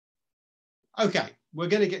Okay, we're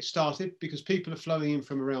going to get started because people are flowing in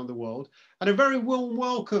from around the world, and a very warm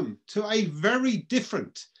welcome to a very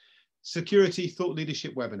different Security Thought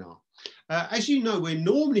Leadership webinar. As you know, we're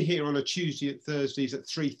normally here on a Tuesday and Thursdays at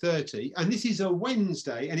 3:30, and this is a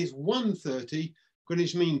Wednesday and it's 1:30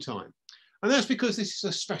 Greenwich Mean Time. And that's because this is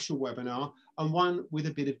a special webinar and one with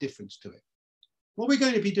a bit of difference to it. What we're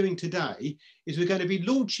going to be doing today is we're going to be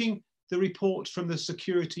launching the report from the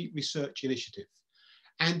Security Research Initiative.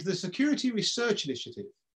 And the Security Research Initiative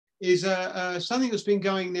is something that's been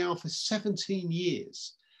going now for 17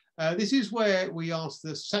 years. This is where we ask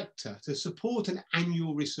the sector to support an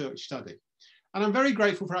annual research study. And I'm very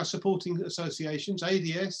grateful for our supporting associations,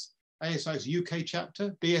 ADS, ASI's UK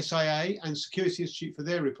chapter, BSIA and Security Institute for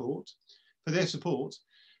their support.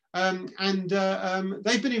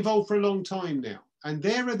 They've been involved for a long time now. And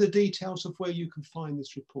there are the details of where you can find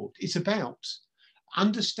this report. It's about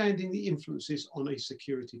understanding the influences on a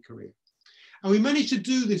security career. And we manage to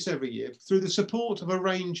do this every year through the support of a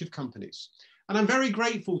range of companies. And I'm very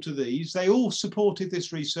grateful to these. They all supported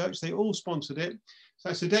this research. They all sponsored it.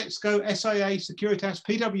 So Sodexo, SIA, Securitas,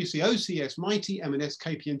 PwC, OCS, Mighty, M&S,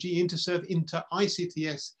 KPMG, Interserve, Inter,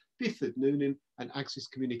 ICTS, Bifford, Noonan, and Axis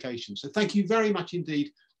Communications. So thank you very much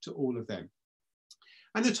indeed to all of them.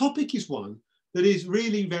 And the topic is one that is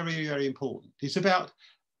really very, very important. It's about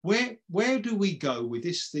where do we go with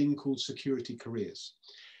this thing called security careers?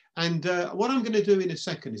 And what I'm going to do in a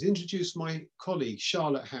second is introduce my colleague,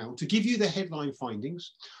 Charlotte Howell, to give you the headline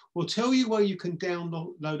findings. We'll tell you where you can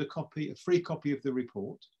download a free copy of the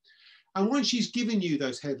report. And once she's given you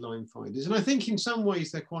those headline findings, and I think in some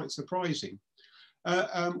ways they're quite surprising,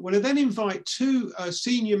 we'll then invite two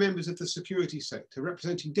senior members of the security sector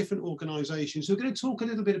representing different organisations who are going to talk a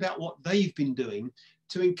little bit about what they've been doing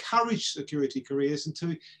to encourage security careers and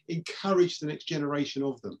to encourage the next generation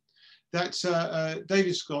of them. That's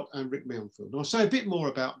David Scott and Rick Mountfield. And I'll say a bit more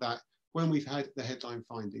about that when we've had the headline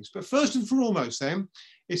findings. But first and foremost then,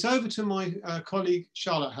 it's over to my colleague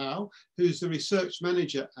Charlotte Howell, who's the research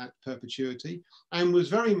manager at Perpetuity and was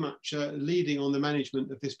very much leading on the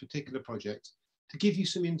management of this particular project to give you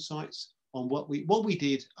some insights on what we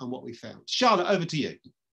did and what we found. Charlotte, over to you.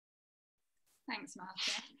 Thanks,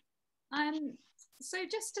 Martin. So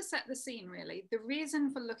just to set the scene really, the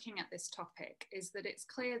reason for looking at this topic is that it's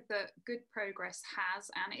clear that good progress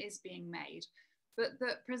has and is being made, but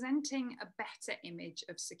that presenting a better image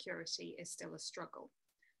of security is still a struggle.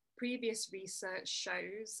 Previous research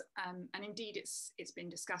shows, and indeed it's been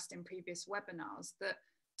discussed in previous webinars, that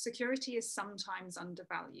security is sometimes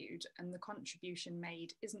undervalued and the contribution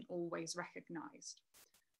made isn't always recognised.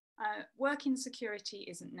 Work in security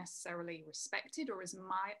isn't necessarily respected or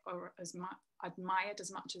admired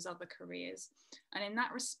as much as other careers. And in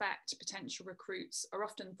that respect, potential recruits are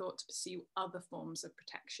often thought to pursue other forms of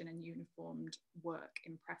protection and uniformed work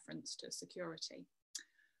in preference to security.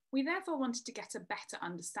 We therefore wanted to get a better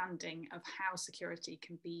understanding of how security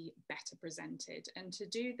can be better presented. And to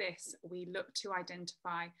do this, we looked to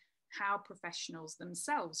identify how professionals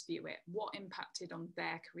themselves view it, what impacted on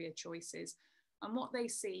their career choices, and what they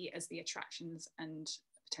see as the attractions and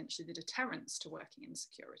potentially the deterrents to working in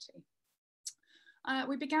security.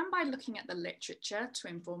 We began by looking at the literature to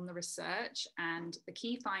inform the research, and the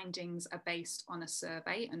key findings are based on a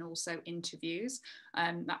survey and also interviews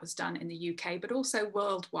that was done in the UK, but also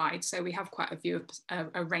worldwide. So we have quite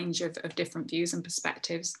a range of different views and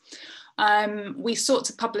perspectives. We sought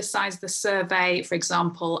to publicise the survey, for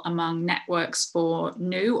example, among networks for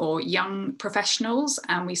new or young professionals,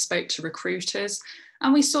 and we spoke to recruiters.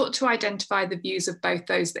 And we sought to identify the views of both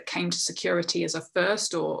those that came to security as a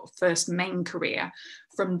first main career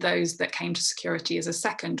from those that came to security as a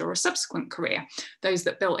second or a subsequent career, those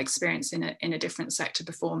that built experience in a different sector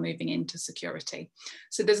before moving into security.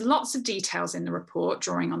 So there's lots of details in the report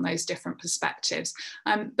drawing on those different perspectives.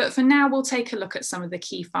 But for now, we'll take a look at some of the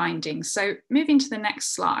key findings. So moving to the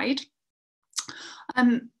next slide.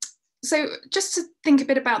 So just to think a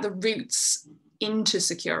bit about the routes into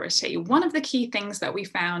security, one of the key things that we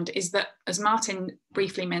found is that, as Martin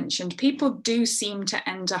briefly mentioned, people do seem to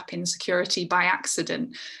end up in security by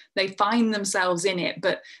accident. They find themselves in it,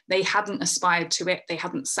 but they hadn't aspired to it. They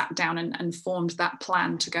hadn't sat down and formed that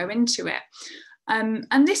plan to go into it.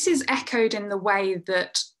 And this is echoed in the way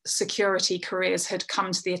that security careers had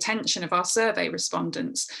come to the attention of our survey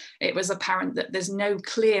respondents. It was apparent that there's no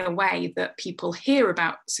clear way that people hear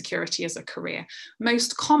about security as a career.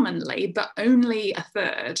 Most commonly, but only a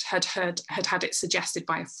third had had it suggested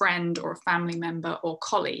by a friend or a family member or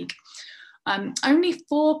colleague. Only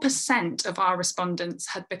 4% of our respondents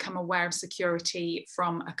had become aware of security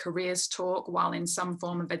from a careers talk while in some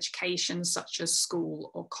form of education, such as school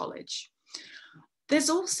or college. There's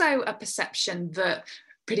also a perception that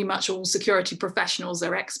pretty much all security professionals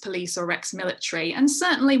are ex-police or ex-military, and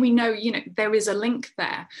certainly we know, there is a link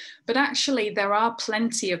there, but actually there are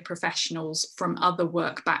plenty of professionals from other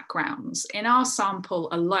work backgrounds. In our sample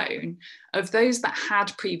alone, of those that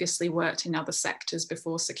had previously worked in other sectors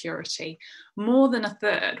before security, more than a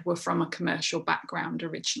third were from a commercial background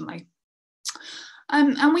originally.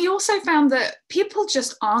 And we also found that people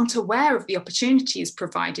just aren't aware of the opportunities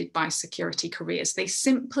provided by security careers. They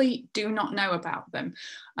simply do not know about them.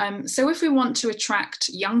 So if we want to attract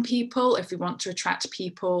young people, if we want to attract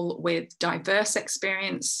people with diverse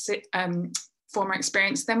experience, former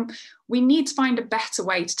experience, then we need to find a better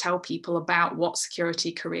way to tell people about what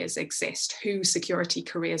security careers exist, who security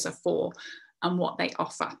careers are for, and what they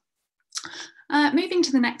offer. Moving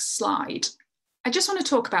to the next slide. I just want to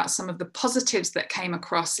talk about some of the positives that came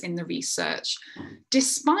across in the research.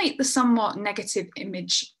 Despite the somewhat negative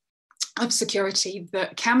image of security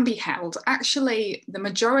that can be held, actually the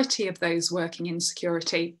majority of those working in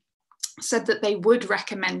security said that they would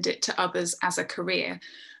recommend it to others as a career,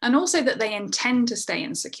 and also that they intend to stay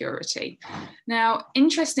in security. Now,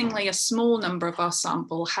 interestingly, a small number of our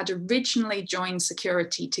sample had originally joined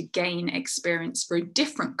security to gain experience for a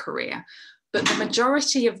different career, but the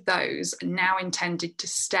majority of those now intended to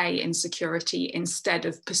stay in security instead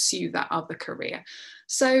of pursue that other career.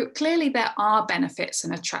 So clearly there are benefits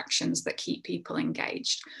and attractions that keep people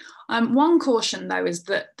engaged. One caution though is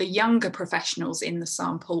that the younger professionals in the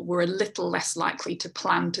sample were a little less likely to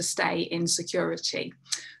plan to stay in security.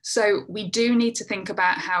 So we do need to think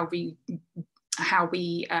about how we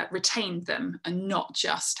retain them and not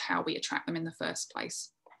just how we attract them in the first place.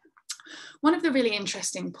 One of the really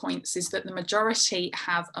interesting points is that the majority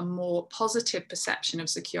have a more positive perception of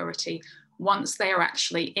security once they are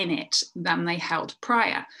actually in it than they held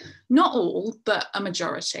prior. Not all, but a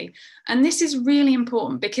majority. And this is really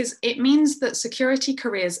important because it means that security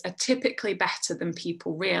careers are typically better than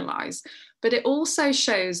people realise, but it also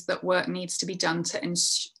shows that work needs to be done to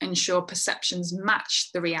ensure perceptions match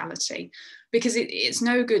the reality. Because it's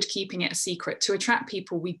no good keeping it a secret. To attract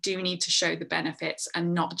people, we do need to show the benefits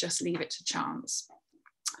and not just leave it to chance.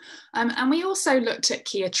 And we also looked at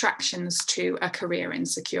key attractions to a career in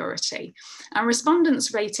security. And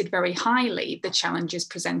respondents rated very highly the challenges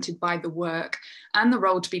presented by the work and the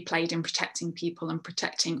role to be played in protecting people and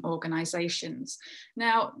protecting organisations.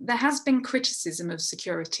 Now, there has been criticism of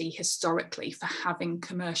security historically for having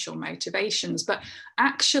commercial motivations, but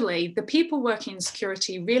actually the people working in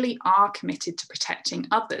security really are committed to protecting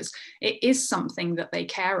others. It is something that they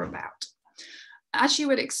care about. As you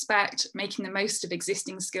would expect, making the most of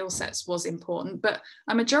existing skill sets was important, but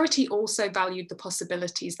a majority also valued the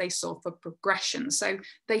possibilities they saw for progression. So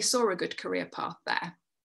they saw a good career path there.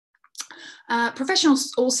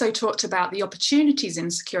 Professionals also talked about the opportunities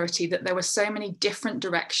in security, that there were so many different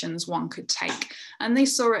directions one could take. And they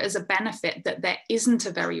saw it as a benefit that there isn't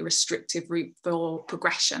a very restrictive route for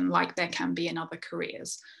progression like there can be in other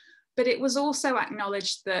careers. But it was also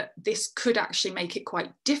acknowledged that this could actually make it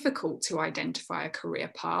quite difficult to identify a career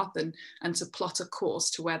path and to plot a course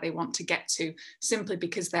to where they want to get to, simply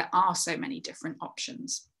because there are so many different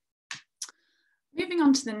options. Moving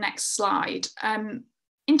on to the next slide.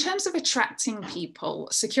 In terms of attracting people,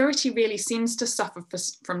 security really seems to suffer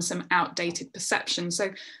from some outdated perceptions. So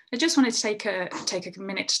I just wanted to take a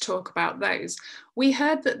minute to talk about those. We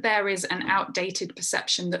heard that there is an outdated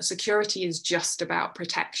perception that security is just about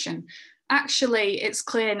protection. Actually, it's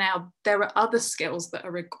clear now there are other skills that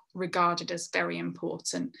are regarded as very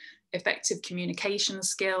important. Effective communication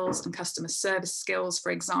skills and customer service skills,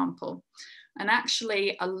 for example. And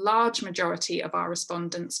actually, a large majority of our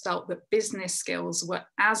respondents felt that business skills were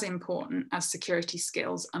as important as security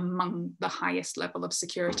skills among the highest level of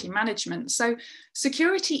security management. So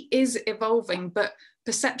security is evolving, but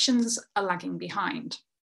perceptions are lagging behind.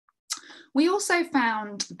 We also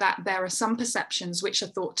found that there are some perceptions which are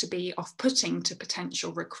thought to be off-putting to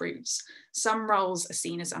potential recruits. Some roles are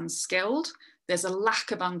seen as unskilled. There's a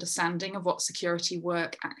lack of understanding of what security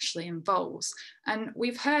work actually involves. And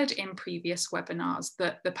we've heard in previous webinars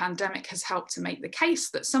that the pandemic has helped to make the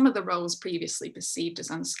case that some of the roles previously perceived as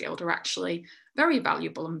unskilled are actually very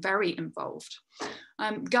valuable and very involved.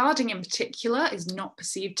 Guarding in particular is not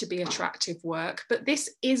perceived to be attractive work, but this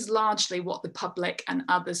is largely what the public and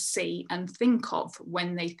others see and think of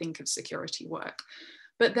when they think of security work.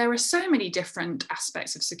 But there are so many different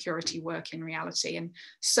aspects of security work in reality, and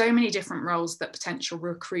so many different roles that potential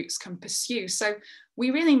recruits can pursue. So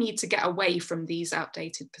we really need to get away from these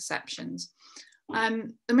outdated perceptions.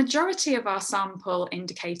 The majority of our sample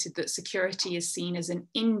indicated that security is seen as an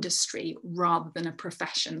industry rather than a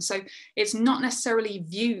profession. So it's not necessarily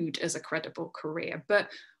viewed as a credible career, but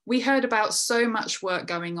we heard about so much work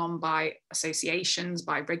going on by associations,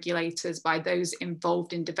 by regulators, by those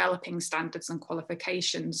involved in developing standards and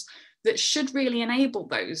qualifications that should really enable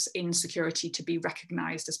those in security to be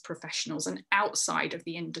recognised as professionals and outside of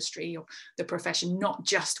the industry or the profession, not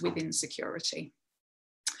just within security.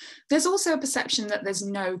 There's also a perception that there's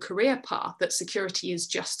no career path, that security is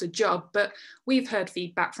just a job, but we've heard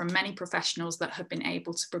feedback from many professionals that have been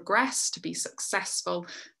able to progress, to be successful,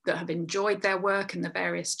 that have enjoyed their work and the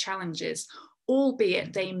various challenges,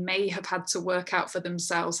 albeit they may have had to work out for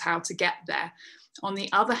themselves how to get there. On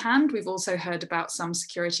the other hand, we've also heard about some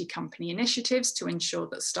security company initiatives to ensure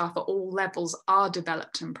that staff at all levels are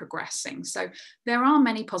developed and progressing. So there are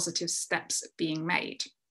many positive steps being made.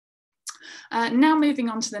 Now moving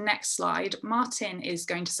on to the next slide, Martin is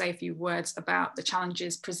going to say a few words about the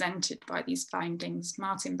challenges presented by these findings.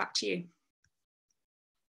 Martin, back to you.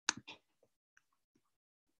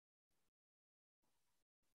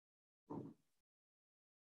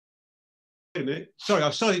 Wait a minute. Sorry,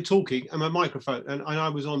 I started talking and my microphone and I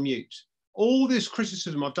was on mute. All this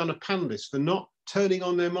criticism, I've done a panelist for not turning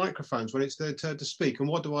on their microphones when it's their turn to speak. And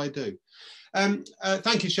what do I do?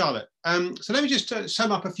 Thank you, Charlotte. So let me just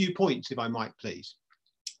sum up a few points, if I might, please.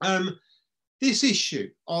 This issue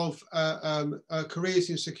of careers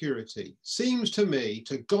in security seems to me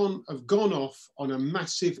to have gone off on a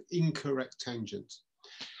massive incorrect tangent.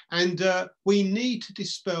 And we need to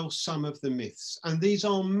dispel some of the myths. And these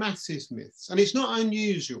are massive myths. And it's not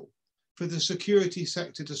unusual for the security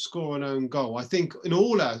sector to score an own goal. I think in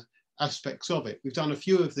all our aspects of it, we've done a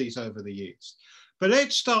few of these over the years. But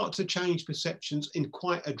let's start to change perceptions in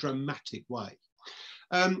quite a dramatic way.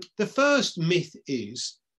 The first myth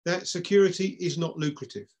is that security is not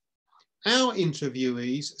lucrative. Our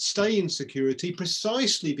interviewees stay in security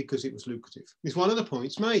precisely because it was lucrative. It's one of the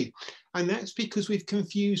points made. And that's because we've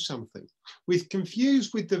confused something. We've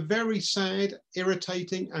confused with the very sad,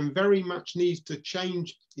 irritating, and very much needs to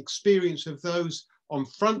change experience of those on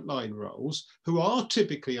frontline roles who are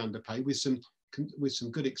typically underpaid with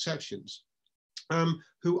some good exceptions.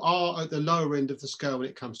 Who are at the lower end of the scale when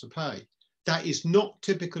it comes to pay. That is not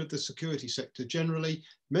typical of the security sector generally.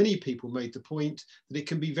 Many people made the point that it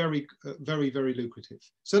can be very, very lucrative.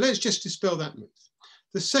 So let's just dispel that myth.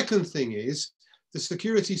 The second thing is the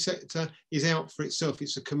security sector is out for itself.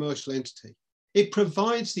 It's a commercial entity. It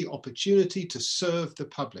provides the opportunity to serve the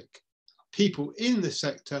public. People in the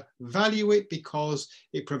sector value it because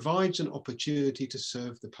it provides an opportunity to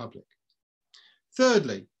serve the public.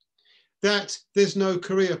 Thirdly, that there's no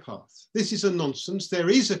career path. This is a nonsense.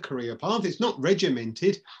 There is a career path. It's not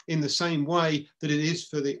regimented in the same way that it is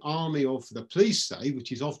for the army or for the police, say,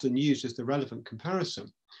 which is often used as the relevant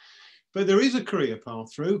comparison. But there is a career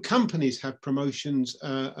path through. Companies have promotions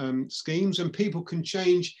schemes and people can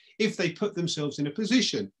change if they put themselves in a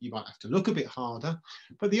position. You might have to look a bit harder,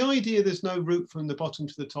 but the idea there's no route from the bottom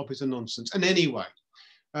to the top is a nonsense. And anyway,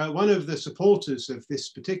 one of the supporters of this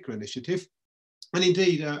particular initiative, and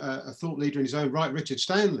indeed a thought leader in his own right, Richard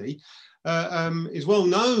Stanley, is well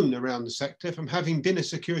known around the sector from having been a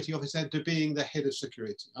security officer to being the head of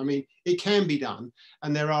security. I mean, it can be done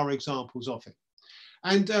and there are examples of it.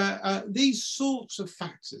 And these sorts of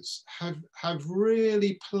factors have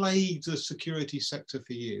really plagued the security sector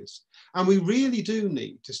for years. And we really do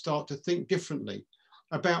need to start to think differently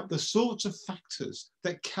about the sorts of factors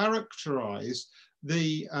that characterize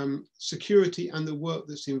the security and the work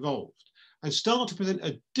that's involved, and start to present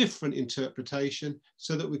a different interpretation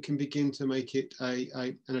so that we can begin to make it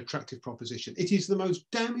an attractive proposition. It is the most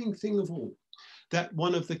damning thing of all that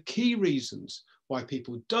one of the key reasons why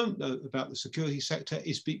people don't know about the security sector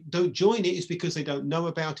don't join it is because they don't know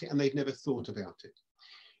about it and they've never thought about it.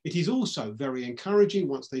 It is also very encouraging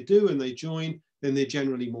once they do and they join, then they're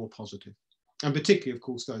generally more positive. And particularly, of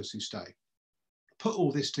course, those who stay. Put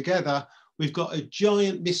all this together, we've got a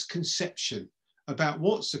giant misconception about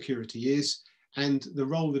what security is and the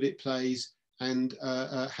role that it plays and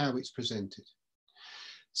how it's presented.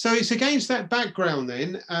 So it's against that background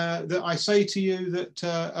then that I say to you that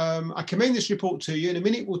I commend this report to you. In a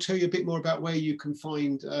minute, we'll tell you a bit more about where you can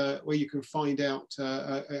find out,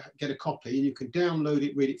 get a copy, and you can download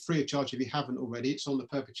it, read it free of charge if you haven't already. It's on the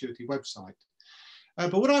Perpetuity website.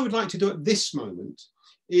 But what I would like to do at this moment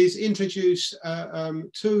is introduce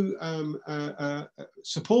two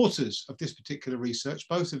supporters of this particular research.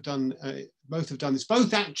 Both have done this.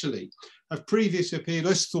 Both actually have previously appeared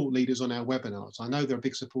as thought leaders on our webinars. I know they're a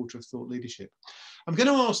big supporter of thought leadership. I'm going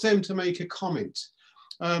to ask them to make a comment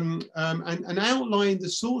and outline the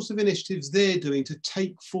sorts of initiatives they're doing to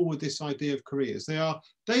take forward this idea of careers. They are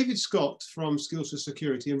David Scott from Skills for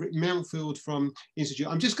Security and Rick Mountfield from Institute.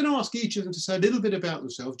 I'm just going to ask each of them to say a little bit about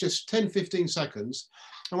themselves, just 10, 15 seconds.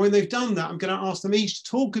 And when they've done that, I'm going to ask them each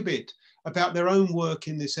to talk a bit about their own work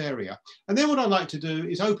in this area. And then what I'd like to do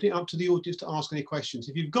is open it up to the audience to ask any questions.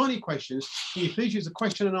 If you've got any questions, can you please use the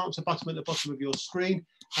question and answer button at the bottom of your screen,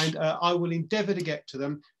 and I will endeavour to get to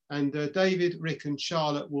them. And David, Rick and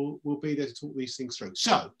Charlotte will be there to talk these things through.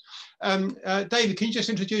 So, David, can you just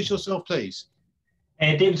introduce yourself, please?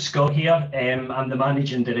 David Scott here. I'm the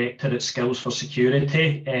Managing Director at Skills for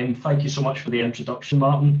Security. Thank you so much for the introduction,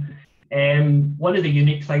 Martin. One of the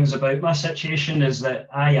unique things about my situation is that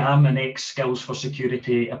I am an ex-Skills for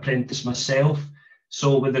Security apprentice myself.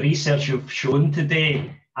 So with the research you've shown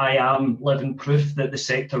today, I am living proof that the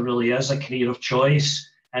sector really is a career of choice,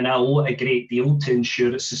 and I owe a great deal to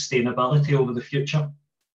ensure its sustainability over the future.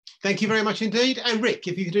 Thank you very much indeed. And Rick,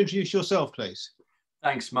 if you could introduce yourself, please.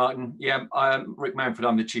 Thanks, Martin. Yeah, I'm Rick Mountford.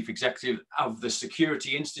 I'm the Chief Executive of the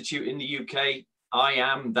Security Institute in the UK. I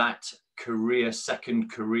am that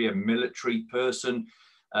second career military person,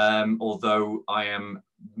 although I am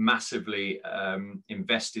massively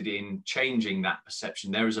invested in changing that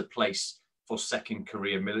perception. There is a place for second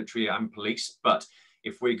career military and police, but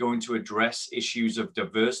if we're going to address issues of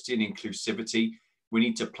diversity and inclusivity, we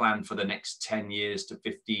need to plan for the next 10 years to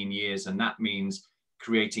 15 years. And that means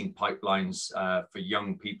creating pipelines for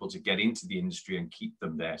young people to get into the industry and keep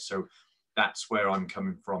them there. So that's where I'm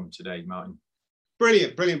coming from today, Martin.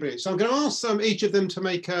 Brilliant, brilliant, brilliant. So I'm going to ask each of them to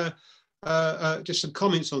make just some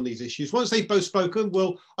comments on these issues. Once they've both spoken,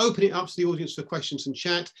 we'll open it up to the audience for questions and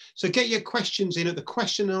chat. So get your questions in at the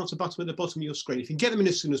question and answer button at the bottom of your screen. If you can get them in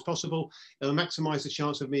as soon as possible, it'll maximise the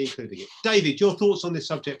chance of me including it. David, your thoughts on this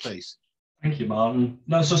subject, please. Thank you, Martin.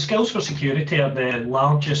 Now, so Skills for Security are the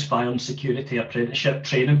largest fire and security apprenticeship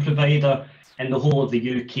training provider in the whole of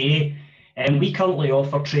the UK. And we currently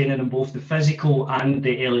offer training in both the physical and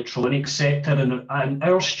the electronics sector, and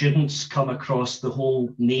our students come across the whole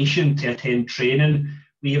nation to attend training.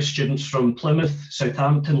 We have students from Plymouth,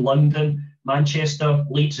 Southampton, London, Manchester,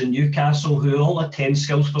 Leeds and Newcastle who all attend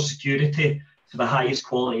Skills for Security for the highest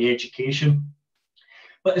quality education.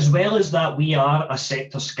 But as well as that, we are a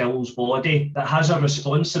sector skills body that has a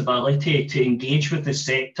responsibility to engage with the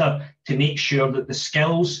sector to make sure that the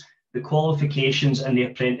skills, the qualifications and the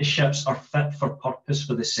apprenticeships are fit for purpose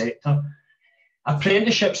for the sector.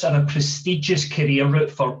 Apprenticeships are a prestigious career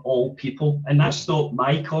route for all people, and that's not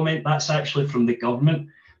my comment, that's actually from the government.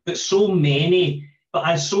 But as so many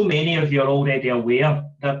of you are already aware,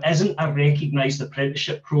 there isn't a recognised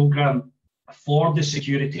apprenticeship programme for the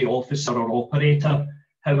security officer or operator.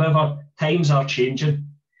 However, times are changing.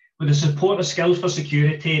 With the support of Skills for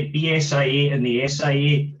Security, BSIA and the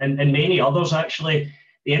SIA, and many others actually,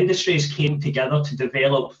 the industries came together to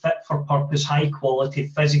develop fit-for-purpose, high-quality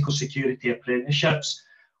physical security apprenticeships,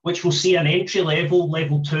 which will see an entry-level,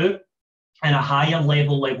 level 2, and a higher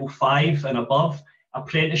level, level 5 and above,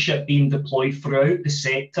 apprenticeship being deployed throughout the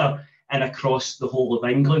sector and across the whole of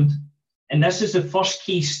England. And this is the first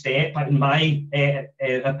key step, in my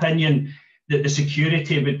opinion, that the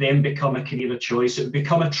security would then become a career of choice. It would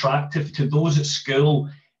become attractive to those at school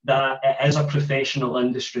that it is a professional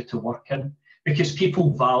industry to work in, because people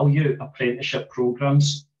value apprenticeship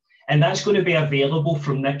programs. And that's going to be available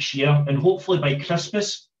from next year. And hopefully by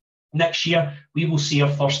Christmas next year, we will see our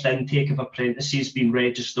first intake of apprentices being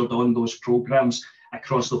registered on those programs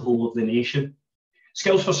across the whole of the nation.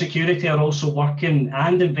 Skills for Security are also working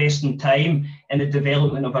and investing time in the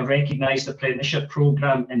development of a recognised apprenticeship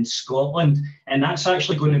programme in Scotland. And that's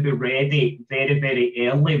actually going to be ready very, very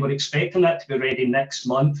early. We're expecting that to be ready next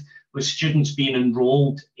month, with students being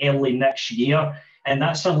enrolled early next year. And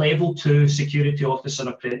that's a level 2 security officer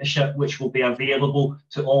apprenticeship, which will be available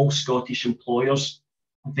to all Scottish employers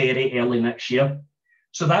very early next year.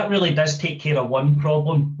 So that really does take care of one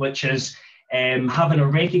problem, which is having a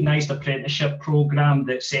recognised apprenticeship programme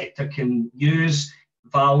that sector can use,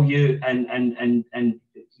 value, and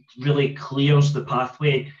really clears the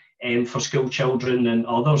pathway for school children and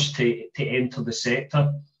others to enter the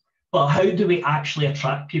sector. But how do we actually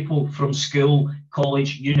attract people from school,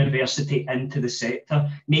 college, university into the sector,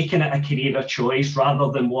 making it a career of choice rather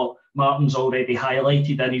than what Martin's already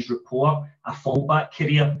highlighted in his report, a fallback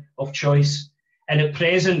career of choice? And at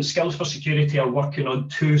present, Skills for Security are working on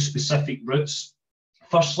 2 specific routes.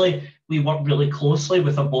 Firstly, we work really closely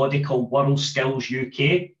with a body called World Skills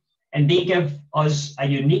UK, and they give us a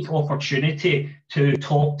unique opportunity to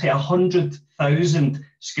talk to 100,000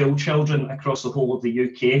 school children across the whole of the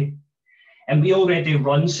UK. And we already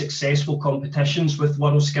run successful competitions with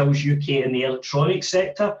WorldSkills UK in the electronics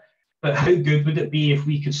sector. But how good would it be if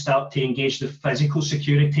we could start to engage the physical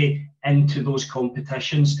security into those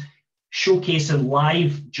competitions, showcasing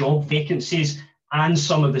live job vacancies and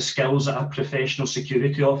some of the skills that a professional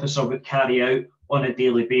security officer would carry out on a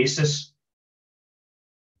daily basis?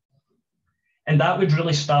 And that would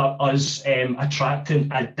really start us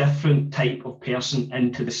attracting a different type of person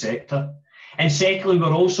into the sector. And secondly,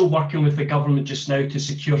 we're also working with the government just now to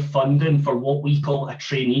secure funding for what we call a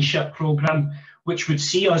traineeship programme, which would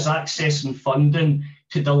see us accessing funding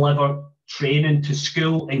to deliver training to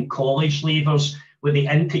school and college leavers with the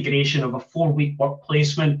integration of a 4-week work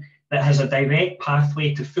placement that has a direct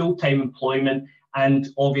pathway to full-time employment, and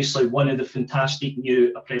obviously one of the fantastic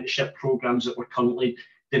new apprenticeship programmes that we're currently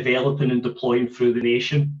developing and deploying through the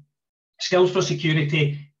nation. Skills for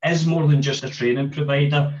Security is more than just a training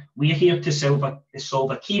provider. We're here to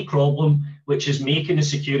solve a key problem, which is making the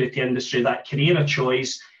security industry that career of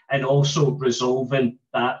choice and also resolving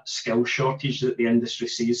that skill shortage that the industry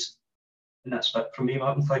sees. And that's it from me,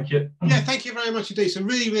 Martin. Thank you. Yeah, thank you very much indeed. Some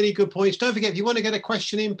really, really good points. Don't forget, if you want to get a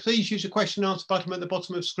question in, please use the question and answer button at the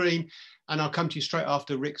bottom of the screen, and I'll come to you straight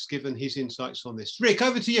after Rick's given his insights on this. Rick,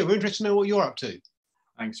 over to you. We're interested to know what you're up to.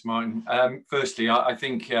 Thanks, Martin. Firstly, I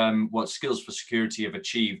think what Skills for Security have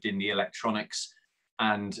achieved in the electronics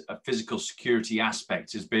and physical security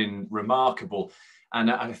aspect has been remarkable, and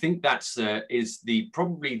I think that's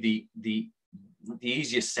probably the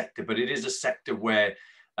easiest sector, but it is a sector where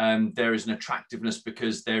there is an attractiveness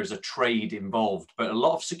because there's a trade involved. But a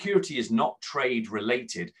lot of security is not trade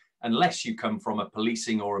related unless you come from a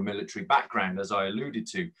policing or a military background, as I alluded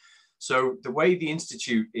to. So the way the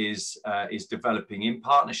Institute is developing in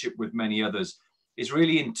partnership with many others is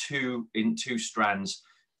really in two strands.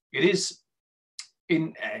 It is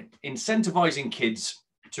in incentivizing kids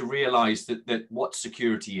to realize that what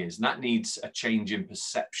security is, and that needs a change in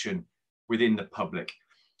perception within the public.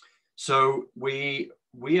 So we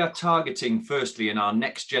are targeting, firstly, in our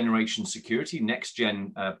Next Generation Security, Next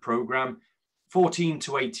Gen program, 14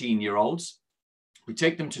 to 18-year-olds. We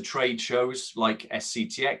take them to trade shows like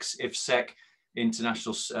SCTX, IFSEC,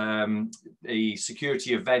 International the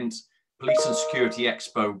Security Event, Police and Security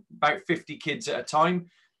Expo, about 50 kids at a time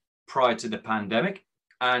prior to the pandemic,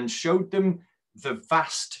 and showed them the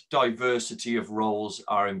vast diversity of roles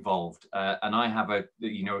are involved. And I have a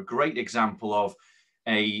great example of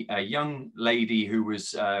a young lady who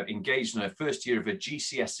was engaged in her first year of her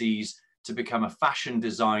GCSEs to become a fashion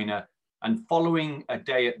designer, and following a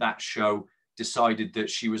day at that show, decided that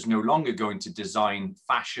she was no longer going to design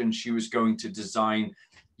fashion. She was going to design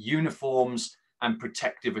uniforms and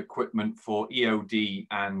protective equipment for EOD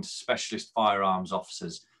and specialist firearms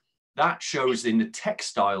officers. That shows in the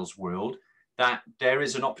textiles world that there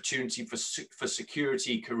is an opportunity for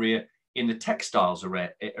security career in the textiles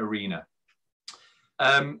arena.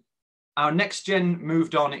 Our Next Gen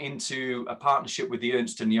moved on into a partnership with the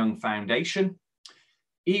Ernst & Young Foundation.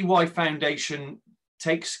 EY Foundation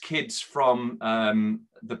takes kids from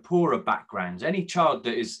the poorer backgrounds. Any child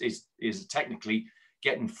that is technically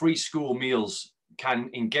getting free school meals can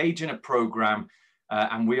engage in a program,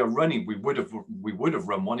 and we would have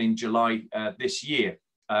run one in July this year,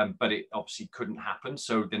 but it obviously couldn't happen.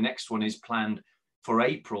 So the next one is planned for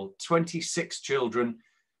April. 26 children,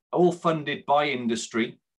 all funded by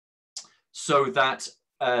industry, so that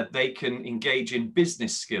they can engage in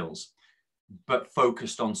business skills, but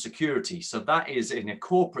focused on security. So that is in a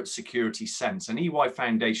corporate security sense. And EY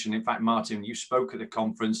Foundation, in fact, Martin, you spoke at the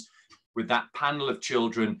conference with that panel of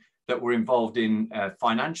children that were involved in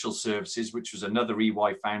financial services, which was another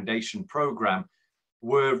EY Foundation program,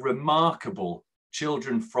 were remarkable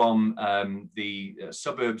children from the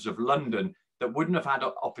suburbs of London that wouldn't have had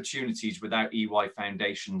opportunities without EY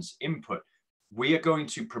Foundation's input. We are going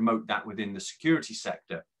to promote that within the security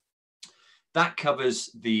sector. That covers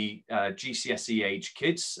the GCSE age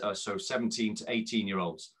kids, so 17 to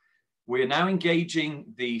 18-year-olds. We're now engaging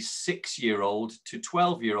the 6-year-old to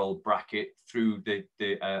 12-year-old bracket through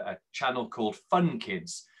a channel called Fun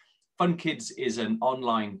Kids. Fun Kids is an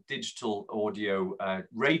online digital audio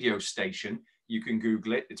radio station. You can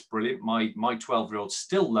Google it, it's brilliant. My 12-year-old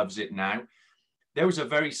still loves it now. There was a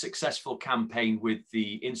very successful campaign with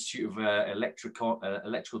the Institute of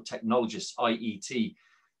Electrical Technologists, IET,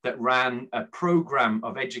 that ran a program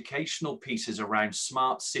of educational pieces around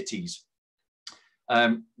smart cities,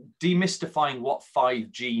 demystifying what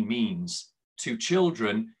 5G means to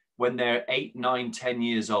children when they're 8, 9, 10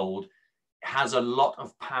 years old, has a lot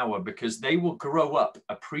of power because they will grow up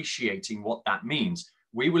appreciating what that means.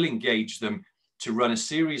 We will engage them to run a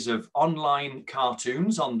series of online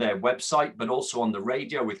cartoons on their website, but also on the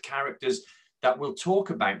radio with characters that will talk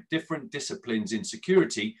about different disciplines in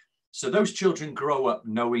security. So those children grow up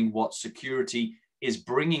knowing what security is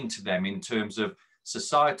bringing to them in terms of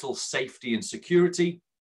societal safety and security,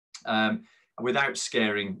 without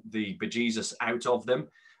scaring the bejesus out of them.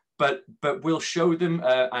 But we'll show them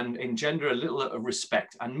and engender a little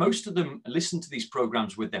respect. And most of them listen to these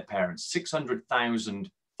programs with their parents,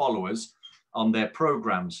 600,000 followers on their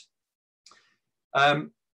programs.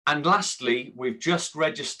 And lastly, we've just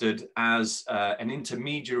registered as an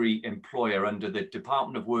intermediary employer under the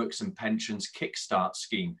Department of Works and Pensions Kickstart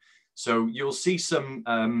scheme. So you'll see some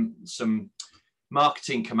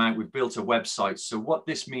marketing come out. We've built a website. So what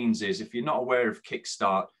this means is, if you're not aware of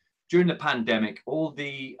Kickstart, during the pandemic, all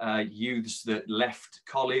the youths that left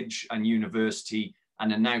college and university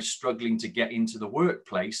and are now struggling to get into the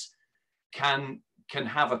workplace can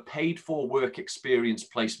have a paid for work experience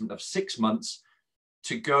placement of 6 months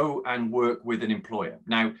to go and work with an employer.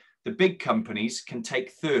 Now, the big companies can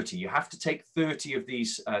take 30. You have to take 30 of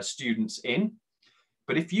these students in.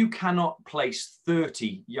 But if you cannot place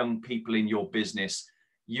 30 young people in your business,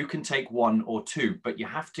 you can take 1 or 2, but you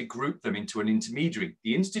have to group them into an intermediary.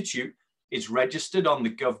 The Institute is registered on the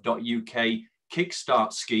gov.uk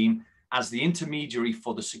Kickstart scheme as the intermediary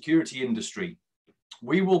for the security industry.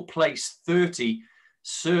 We will place 30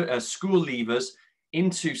 school leavers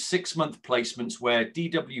into 6-month placements where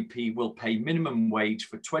DWP will pay minimum wage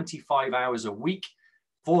for 25 hours a week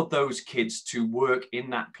for those kids to work in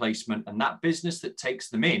that placement, and that business that takes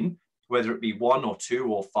them in, whether it be 1 or 2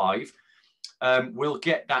 or 5, will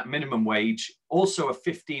get that minimum wage, also a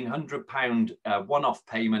 £1,500 one-off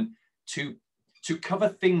payment to cover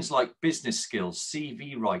things like business skills,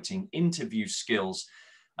 CV writing, interview skills,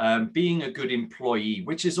 being a good employee,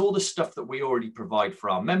 which is all the stuff that we already provide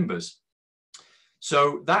for our members.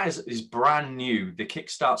 So that is brand new. The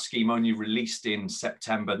Kickstart scheme only released in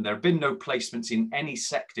September, and there have been no placements in any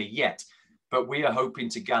sector yet, but we are hoping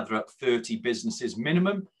to gather up 30 businesses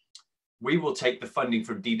minimum. We will take the funding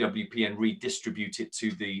from DWP and redistribute it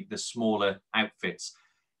to the smaller outfits.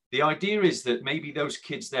 The idea is that maybe those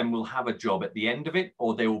kids then will have a job at the end of it,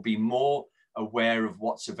 or they will be more aware of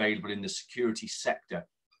what's available in the security sector.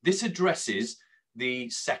 This addresses the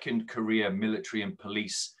second career military and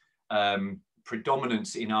police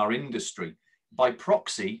predominance in our industry. By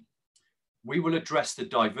proxy, we will address the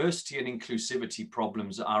diversity and inclusivity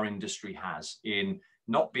problems that our industry has in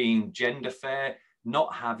not being gender fair,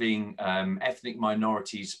 not having ethnic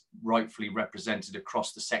minorities rightfully represented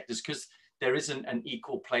across the sectors, because there isn't an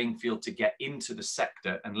equal playing field to get into the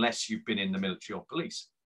sector unless you've been in the military or police.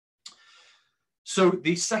 So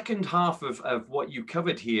the second half of what you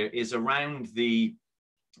covered here is around the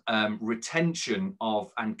retention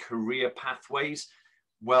of and career pathways.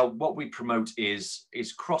 Well, what we promote is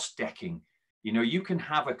cross-decking. You know, you can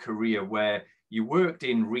have a career where you worked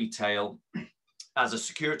in retail as a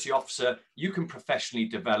security officer, you can professionally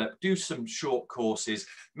develop, do some short courses,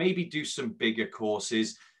 maybe do some bigger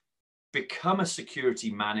courses, become a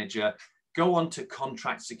security manager, go on to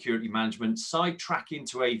contract security management, sidetrack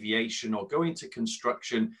into aviation or go into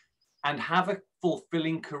construction, and have a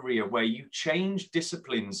fulfilling career where you change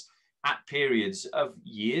disciplines at periods of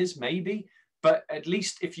years, maybe. But at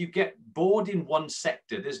least if you get bored in one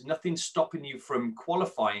sector, there's nothing stopping you from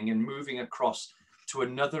qualifying and moving across to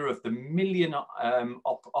another of the million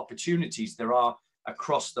opportunities there are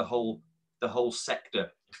across the whole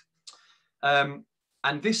sector.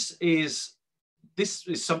 And this is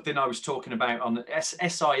something I was talking about on the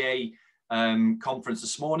SIA conference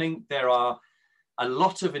this morning. There are a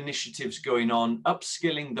lot of initiatives going on,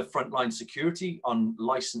 upskilling the frontline security on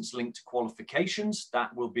license linked qualifications.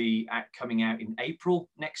 That will be coming out in April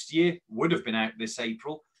next year, would have been out this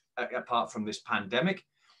April, apart from this pandemic.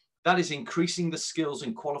 That is increasing the skills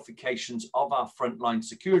and qualifications of our frontline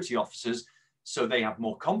security officers so they have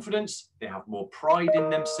more confidence, they have more pride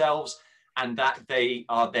in themselves, and that they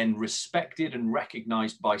are then respected and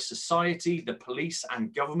recognized by society, the police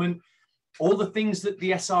and government. All the things that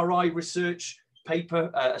the SRI research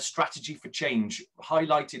paper, A Strategy for Change,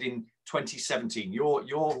 highlighted in 2017,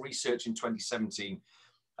 your research in 2017.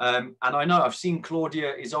 And I know I've seen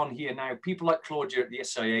Claudia is on here now. People like Claudia at the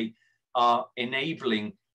SIA are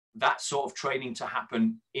enabling that sort of training to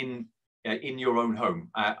happen in your own home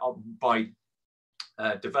by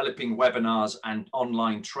developing webinars and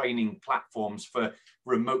online training platforms for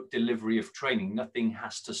remote delivery of training. Nothing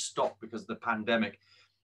has to stop because of the pandemic.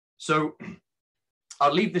 So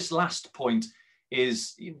I'll leave this last point.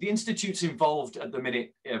 Is the Institute's involved at the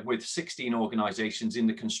minute with 16 organisations in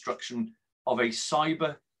the construction of a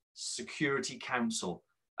cyber security council,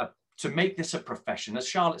 to make this a profession. As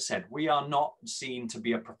Charlotte said, we are not seen to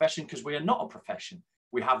be a profession because we are not a profession.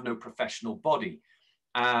 We have no professional body.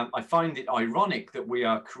 I find it ironic that we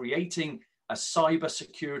are creating a cyber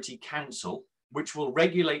security council, which will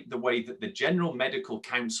regulate the way that the General Medical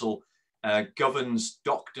Council governs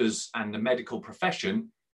doctors and the medical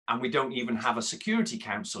profession, and we don't even have a security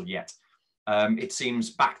council yet. It seems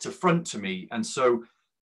back to front to me. And so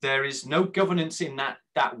there is no governance in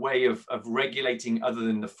that way of regulating other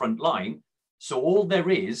than the front line. So all there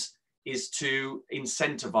is to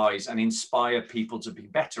incentivize and inspire people to be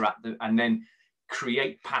better at and then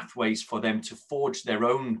create pathways for them to forge their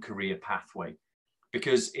own career pathway,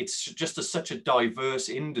 because it's just such a diverse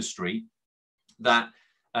industry that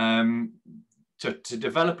to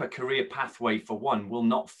develop a career pathway for one will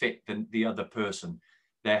not fit the other person.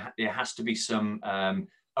 There has to be some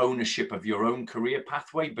ownership of your own career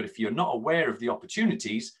pathway, but if you're not aware of the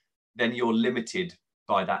opportunities, then you're limited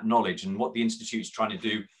by that knowledge. And what the Institute is trying to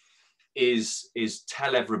do is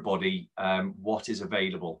tell everybody what is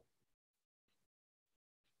available.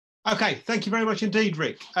 Okay, thank you very much indeed,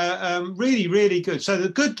 Rick. Really, really good. So the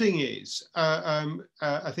good thing is,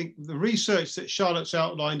 I think the research that Charlotte's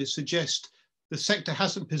outlined suggests the sector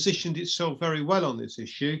hasn't positioned itself very well on this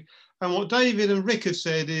issue. And what David and Rick have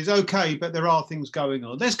said is, okay, but there are things going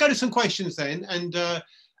on. Let's go to some questions then. And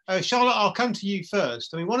Charlotte, I'll come to you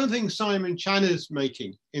first. I mean, one of the things Simon Channer's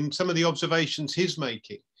making in some of the observations he's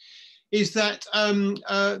making is that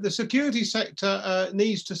the security sector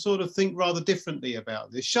needs to sort of think rather differently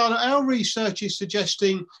about this. Charlotte, our research is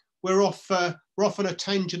suggesting we're off on a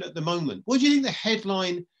tangent at the moment. What do you think the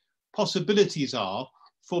headline possibilities are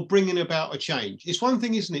for bringing about a change? It's one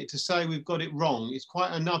thing, isn't it, to say we've got it wrong. It's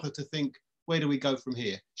quite another to think, where do we go from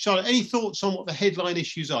here? Charlotte, any thoughts on what the headline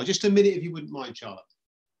issues are? Just a minute, if you wouldn't mind, Charlotte.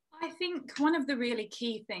 I think one of the really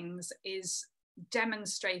key things is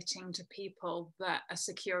demonstrating to people that a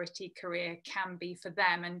security career can be for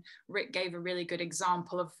them. And Rick gave a really good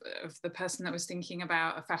example of the person that was thinking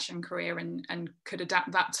about a fashion career and could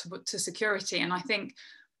adapt that to security. And I think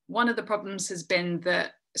one of the problems has been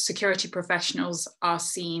that security professionals are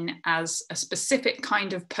seen as a specific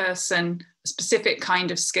kind of person, a specific kind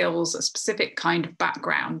of skills, a specific kind of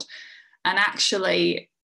background. And actually,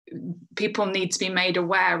 people need to be made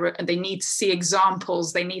aware, they need to see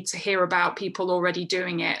examples, they need to hear about people already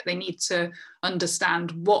doing it, they need to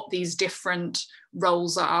understand what these different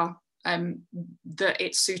roles are, that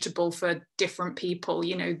it's suitable for different people,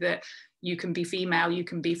 you know, that you can be female, you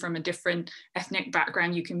can be from a different ethnic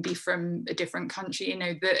background, you can be from a different country, you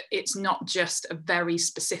know, that it's not just a very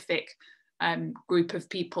specific group of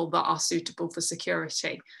people that are suitable for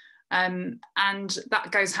security. And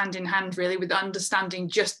that goes hand in hand really with understanding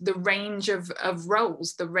just the range of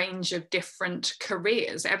roles, the range of different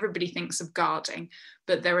careers. Everybody thinks of guarding,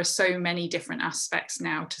 but there are so many different aspects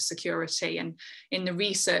now to security. And in the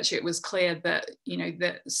research, it was clear that, you know,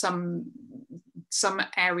 that some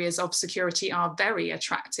areas of security are very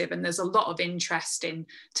attractive, and there's a lot of interest in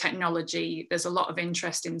technology. There's a lot of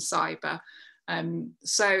interest in cyber.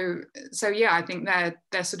 So yeah, I think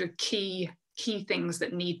they're sort of key things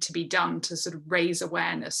that need to be done to sort of raise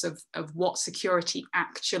awareness of what security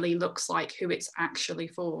actually looks like, who it's actually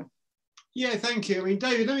for. Yeah, thank you. I mean,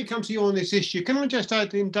 David, let me come to you on this issue. Can I just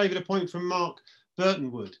add in, David, a point from Mark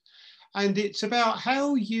Burtonwood? And it's about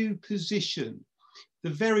how you position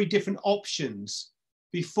the very different options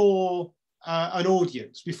before an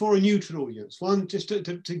audience, before a neutral audience, one just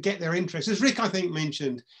to get their interest. As Rick, I think,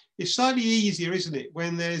 mentioned, it's slightly easier, isn't it,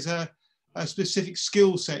 when there's a specific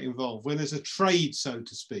skill set involved, when there's a trade, so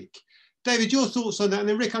to speak. David, your thoughts on that? And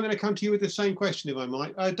then Rick, I'm going to come to you with the same question, if I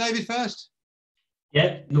might. David first.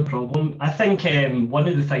 Yeah, no problem. I think one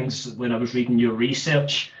of the things when I was reading your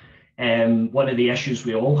research, one of the issues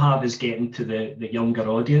we all have is getting to the younger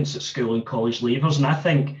audience at school and college leavers. And I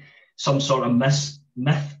think some sort of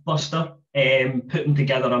myth buster, putting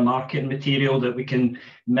together a marketing material that we can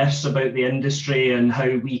myths about the industry and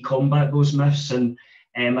how we combat those myths. And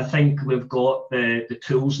I think we've got the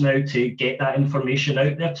tools now to get that information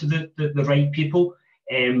out there to the right people,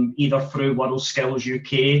 either through World Skills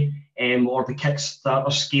UK or the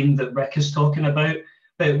Kickstarter scheme that Rick is talking about.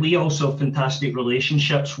 But we also have fantastic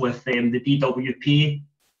relationships with the DWP,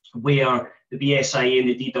 where the BSIA and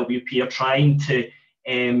the DWP are trying to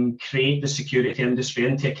create the security industry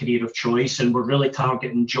into a career of choice. And we're really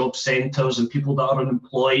targeting job centres and people that are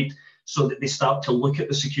unemployed so that they start to look at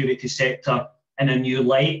the security sector in a new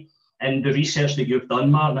light. And the research that you've done,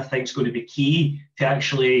 Martin, I think is going to be key to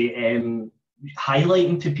actually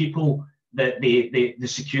highlighting to people that the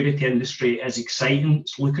security industry is exciting,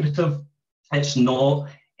 it's lucrative, it's not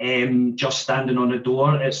just standing on a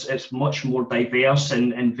door. It's much more diverse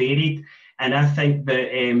and varied. And I think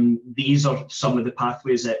that these are some of the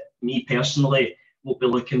pathways that me personally will be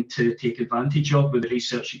looking to take advantage of with the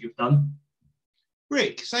research that you've done.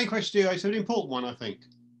 Rick, same question to you. It's an important one, I think.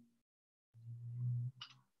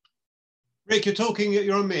 Rick, you're talking,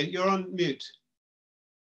 you're on mute. You're on mute.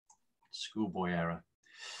 Schoolboy error.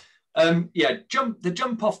 Yeah, the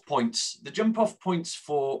jump off points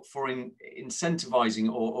for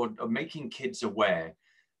incentivizing or making kids aware,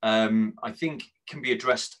 I think can be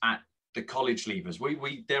addressed at the college levers.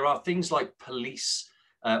 There are things like police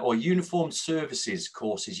or uniformed services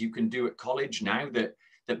courses you can do at college now that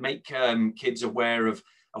make kids aware of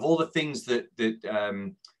all the things that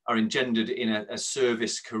are engendered in a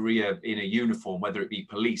service career in a uniform, whether it be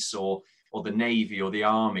police or the Navy or the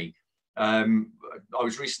Army. I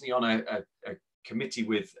was recently on a committee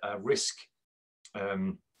with Risk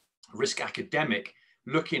Academic,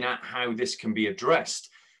 looking at how this can be addressed.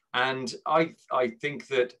 And I think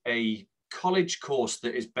that a college course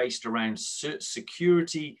that is based around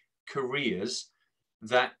security careers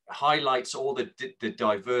that highlights all the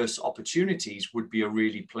diverse opportunities would be a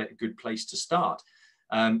really good place to start.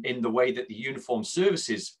 In the way that the uniformed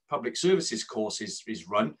services, public services course is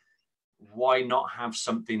run, why not have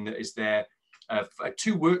something that is there,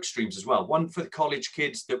 two work streams as well, one for the college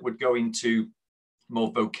kids that would go into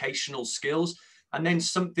more vocational skills, and then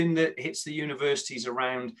something that hits the universities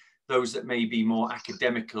around those that may be more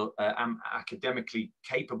academically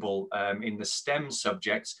capable in the STEM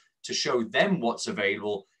subjects, to show them what's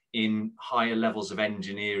available in higher levels of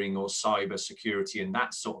engineering or cyber security and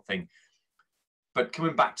that sort of thing. But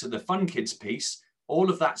coming back to the Fun Kids piece,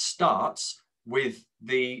 all of that starts with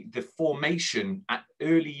the formation at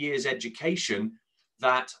early years education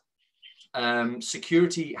that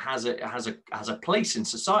security has a place in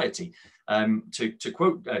society. To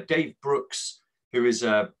quote Dave Brooks, who is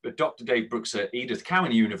Dr. Dave Brooks at Edith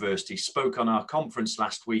Cowan University, spoke on our conference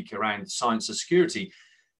last week around science of security,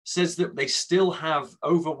 says that they still have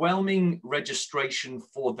overwhelming registration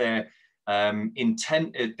for their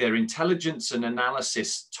intelligence and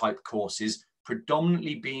analysis type courses,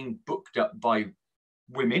 predominantly being booked up by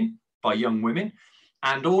women, by young women,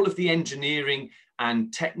 and all of the engineering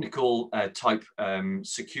and technical type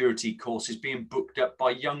security courses being booked up by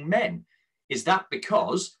young men. Is that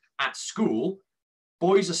because at school,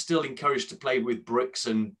 boys are still encouraged to play with bricks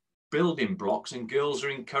and building blocks, and girls are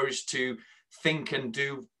encouraged to think and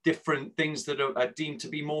do different things that are deemed to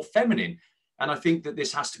be more feminine? And I think that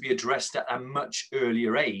this has to be addressed at a much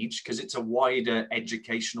earlier age because it's a wider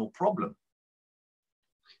educational problem.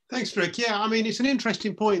 Thanks, Rick. Yeah, I mean, it's an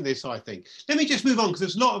interesting point, this, I think. Let me just move on, because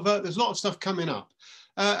there's a lot of stuff coming up.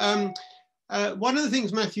 One of the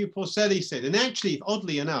things Matthew Porcelli said, and actually,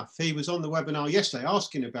 oddly enough, he was on the webinar yesterday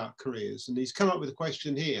asking about careers, and he's come up with a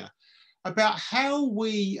question here about how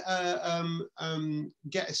we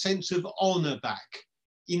get a sense of honour back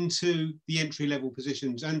into the entry-level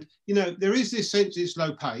positions. And, you know, there is this sense it's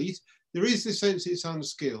low paid, there is this sense it's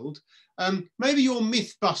unskilled. Maybe your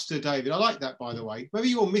Mythbuster, David, I like that, by the way. Maybe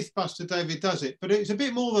your Mythbuster, David, does it, but it's a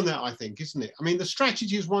bit more than that, I think, isn't it? I mean, the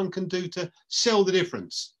strategies one can do to sell the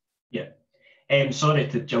difference. Yeah. Sorry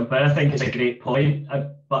to jump in, I think it's a great point,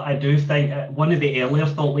 but I do think one of the earlier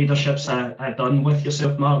thought leaderships I've done with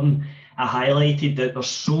yourself, Martin, I highlighted that there's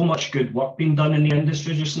so much good work being done in the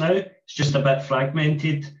industry just now. It's just a bit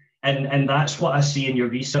fragmented, and that's what I see in your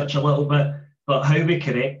research a little bit. But how we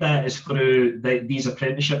correct that is through these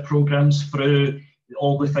apprenticeship programs, through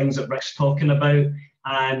all the things that Rick's talking about.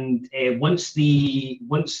 And once we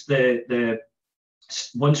have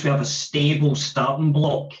a stable starting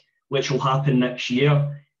block, which will happen next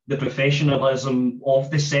year, the professionalism of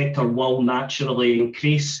the sector will naturally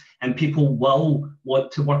increase, and people will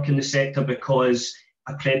want to work in the sector because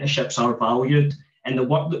apprenticeships are valued. And the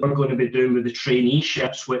work that we're going to be doing with the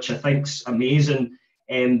traineeships, which I think is amazing,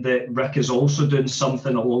 that Rick is also doing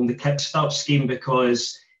something along the Kickstart scheme,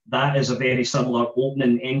 because that is a very similar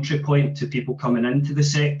opening entry point to people coming into the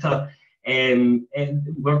sector. And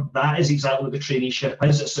that is exactly what the traineeship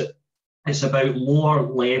is. It's about lower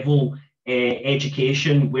level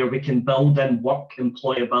education where we can build in work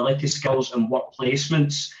employability skills and work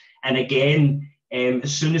placements. And again,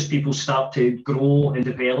 as soon as people start to grow and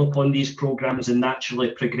develop on these programs and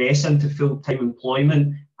naturally progress into full-time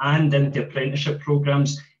employment and into apprenticeship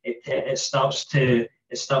programs, it starts to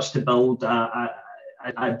build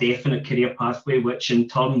a definite career pathway, which in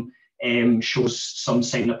turn shows some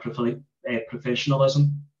sign of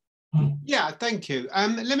professionalism. Yeah, thank you.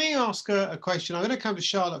 Let me ask a question. I'm going to come to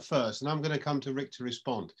Charlotte first, and I'm going to come to Rick to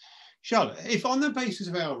respond. Charlotte, if on the basis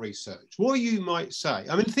of our research, what you might say,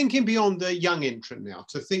 I mean, thinking beyond the young entrant now,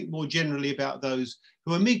 to think more generally about those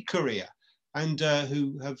who are mid-career and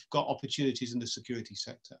who have got opportunities in the security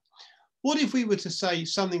sector. What if we were to say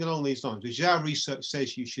something along these lines, which our research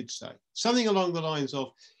says you should say, something along the lines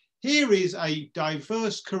of, here is a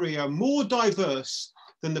diverse career, more diverse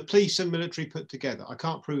than the police and military put together. I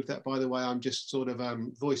can't prove that, by the way, I'm just sort of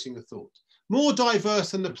voicing a thought. More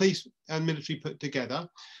diverse than the police and military put together,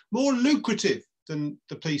 more lucrative than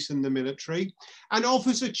the police and the military, and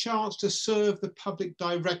offers a chance to serve the public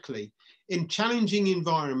directly in challenging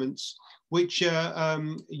environments which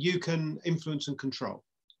you can influence and control.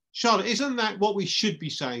 Charlotte, isn't that what we should be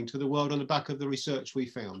saying to the world on the back of the research we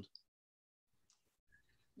found?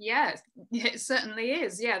 Yeah, it certainly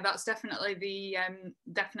is. Yeah, that's definitely the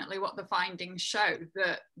definitely what the findings show,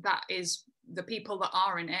 that is the people that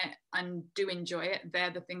are in it and do enjoy it. They're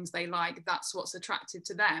the things they like. That's what's attractive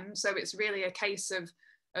to them. So it's really a case of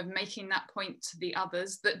making that point to the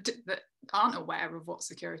others that aren't aware of what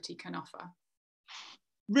security can offer.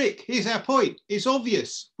 Rick, here's our point. It's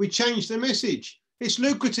obvious. We changed the message. It's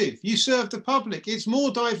lucrative. You serve the public. It's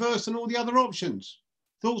more diverse than all the other options.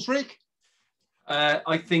 Thoughts, Rick?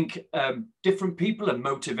 I think different people are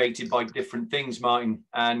motivated by different things, Martin,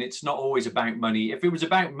 and it's not always about money. If it was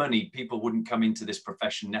about money, people wouldn't come into this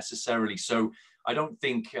profession necessarily. So I don't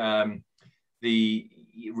think the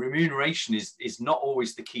remuneration is not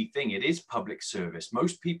always the key thing. It is public service.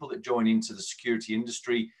 Most people that join into the security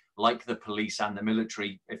industry, like the police and the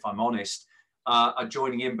military, if I'm honest, are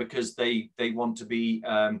joining in because they want to be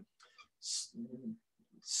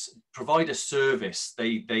provide a service.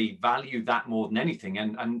 They value that more than anything,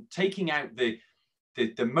 and taking out the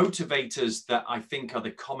motivators that I think are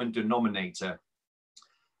the common denominator.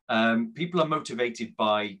 People are motivated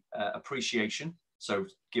by appreciation, so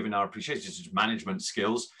given our appreciation to management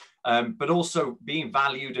skills, but also being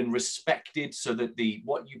valued and respected, so that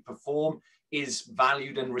what you perform is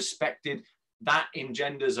valued and respected. That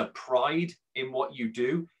engenders a pride in what you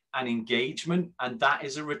do and engagement, and that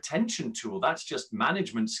is a retention tool. That's just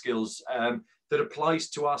management skills that applies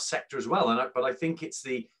to our sector as well. But I think it's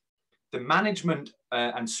the management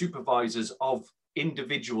and supervisors of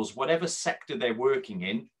individuals, whatever sector they're working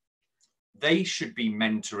in, they should be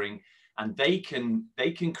mentoring, and they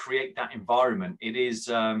can create that environment. It is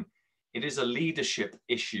a leadership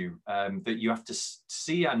issue that you have to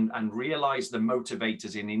see and realize the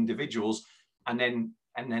motivators in individuals, and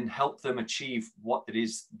then help them achieve what it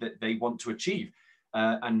is that they want to achieve.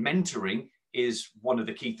 And mentoring is one of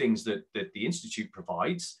the key things that the Institute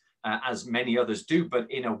provides, as many others do.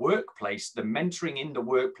 But in a workplace, the mentoring in the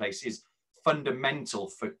workplace is fundamental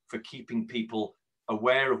for keeping people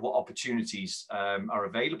aware of what opportunities are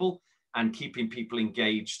available and keeping people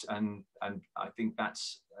engaged. And I think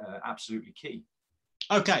that's absolutely key.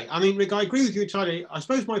 Okay, I mean, Rick, I agree with you entirely. I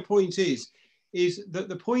suppose my point is that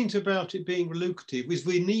the point about it being lucrative is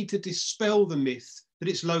we need to dispel the myth that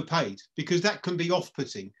it's low paid, because that can be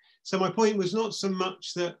off-putting. So my point was not so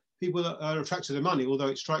much that people are attracted to money, although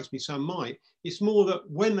it strikes me some might. It's more that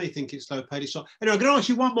when they think it's low paid, it's not. Anyway, I'm going to ask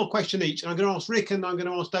you one more question each, and I'm going to ask Rick and I'm going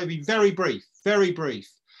to ask David. Very brief, very brief.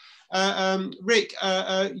 Rick,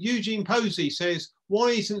 Eugene Posey says,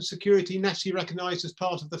 why isn't security nationally recognised as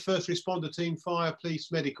part of the first responder team, fire, police,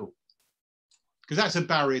 medical? Because that's a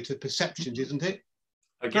barrier to perceptions, isn't it?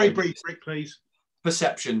 Again, very brief, Rick, please.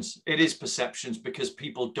 Perceptions. It is perceptions, because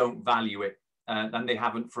people don't value it, and they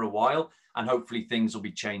haven't for a while. And hopefully things will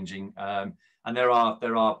be changing. And there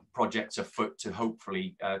are projects afoot to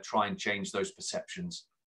hopefully try and change those perceptions.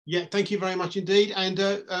 Yeah, thank you very much indeed. And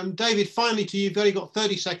David, finally to you, you've only got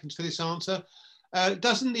 30 seconds for this answer.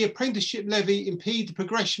 Doesn't the apprenticeship levy impede the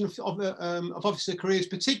progression of officer careers,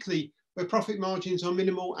 particularly where profit margins are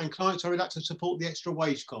minimal and clients are reluctant to support the extra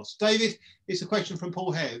wage costs? David, it's a question from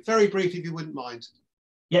Paul Hare. Very briefly, if you wouldn't mind.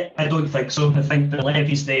 Yeah, I don't think so. I think the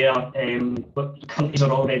levy's there, but companies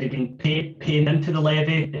are already being paying into the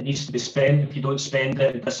levy. It needs to be spent. If you don't spend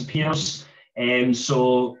it, it disappears.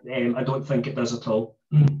 So I don't think it does at all.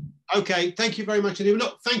 Okay, thank you very much indeed.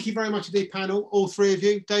 Look, thank you very much indeed, panel, all three of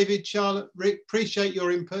you. David, Charlotte, Rick, appreciate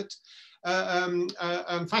your input.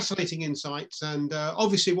 Fascinating insights, and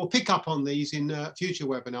obviously we'll pick up on these in future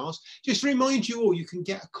webinars. Just to remind you all, you can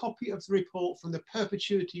get a copy of the report from the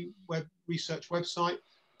Perpetuity Research website,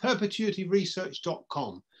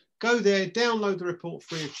 perpetuityresearch.com. Go there, download the report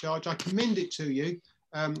free of charge. I commend it to you.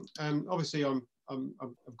 Obviously I've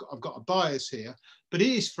got a bias here, but it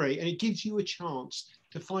is free and it gives you a chance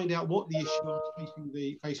to find out what the issues are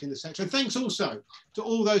facing the sector. And thanks also to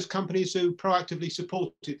all those companies who proactively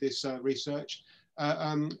supported this research.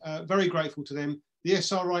 Very grateful to them. The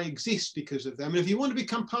SRI exists because of them. And if you want to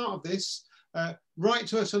become part of this, write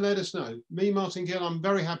to us and let us know. Me, Martin Gill, I'm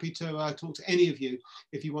very happy to talk to any of you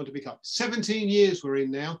if you want to become. 17 years we're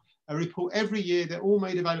in now. A report every year. They're all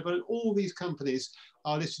made available, and all these companies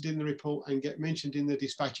are listed in the report and get mentioned in the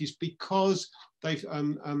dispatches because they've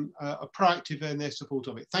are proactive in their support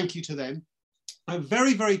of it. Thank you to them.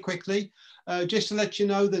 Very, very quickly, just to let you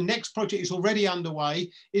know, the next project is already underway.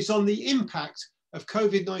 It's on the impact of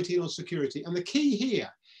COVID-19 on security. And the key here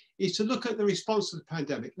is to look at the response to the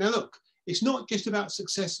pandemic. Now, look, it's not just about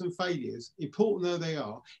success and failures, important though they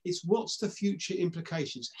are. It's what's the future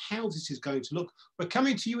implications, how this is going to look. We're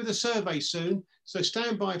coming to you with a survey soon, so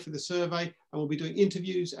stand by for the survey, and we'll be doing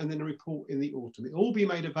interviews and then a report in the autumn. It'll all be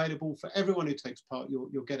made available for everyone who takes part.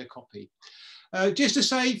 You'll get a copy. Just to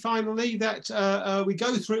say finally that we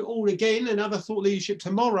go through it all again, another thought leadership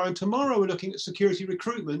tomorrow, and tomorrow we're looking at security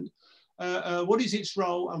recruitment. What is its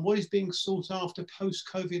role and what is being sought after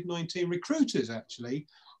post-COVID-19? Recruiters actually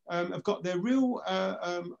have got their real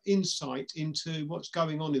insight into what's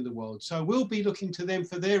going on in the world. So we'll be looking to them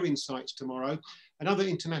for their insights tomorrow. Another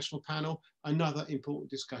international panel, another important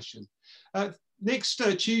discussion. Next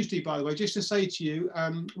Tuesday, by the way, just to say to you,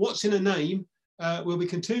 what's in a name? We'll be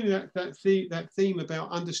continuing that theme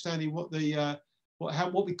about understanding what the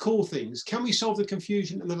what we call things. Can we solve the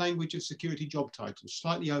confusion in the language of security job titles?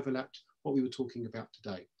 Slightly overlapped what we were talking about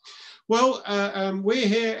today. Well, we're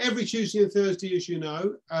here every Tuesday and Thursday, as you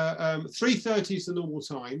know. 3:30 is the normal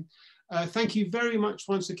time. Thank you very much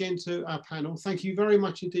once again to our panel. Thank you very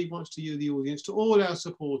much indeed once to you, the audience, to all our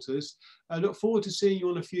supporters. I look forward to seeing you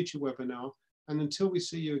on a future webinar. And until we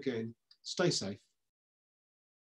see you again, stay safe.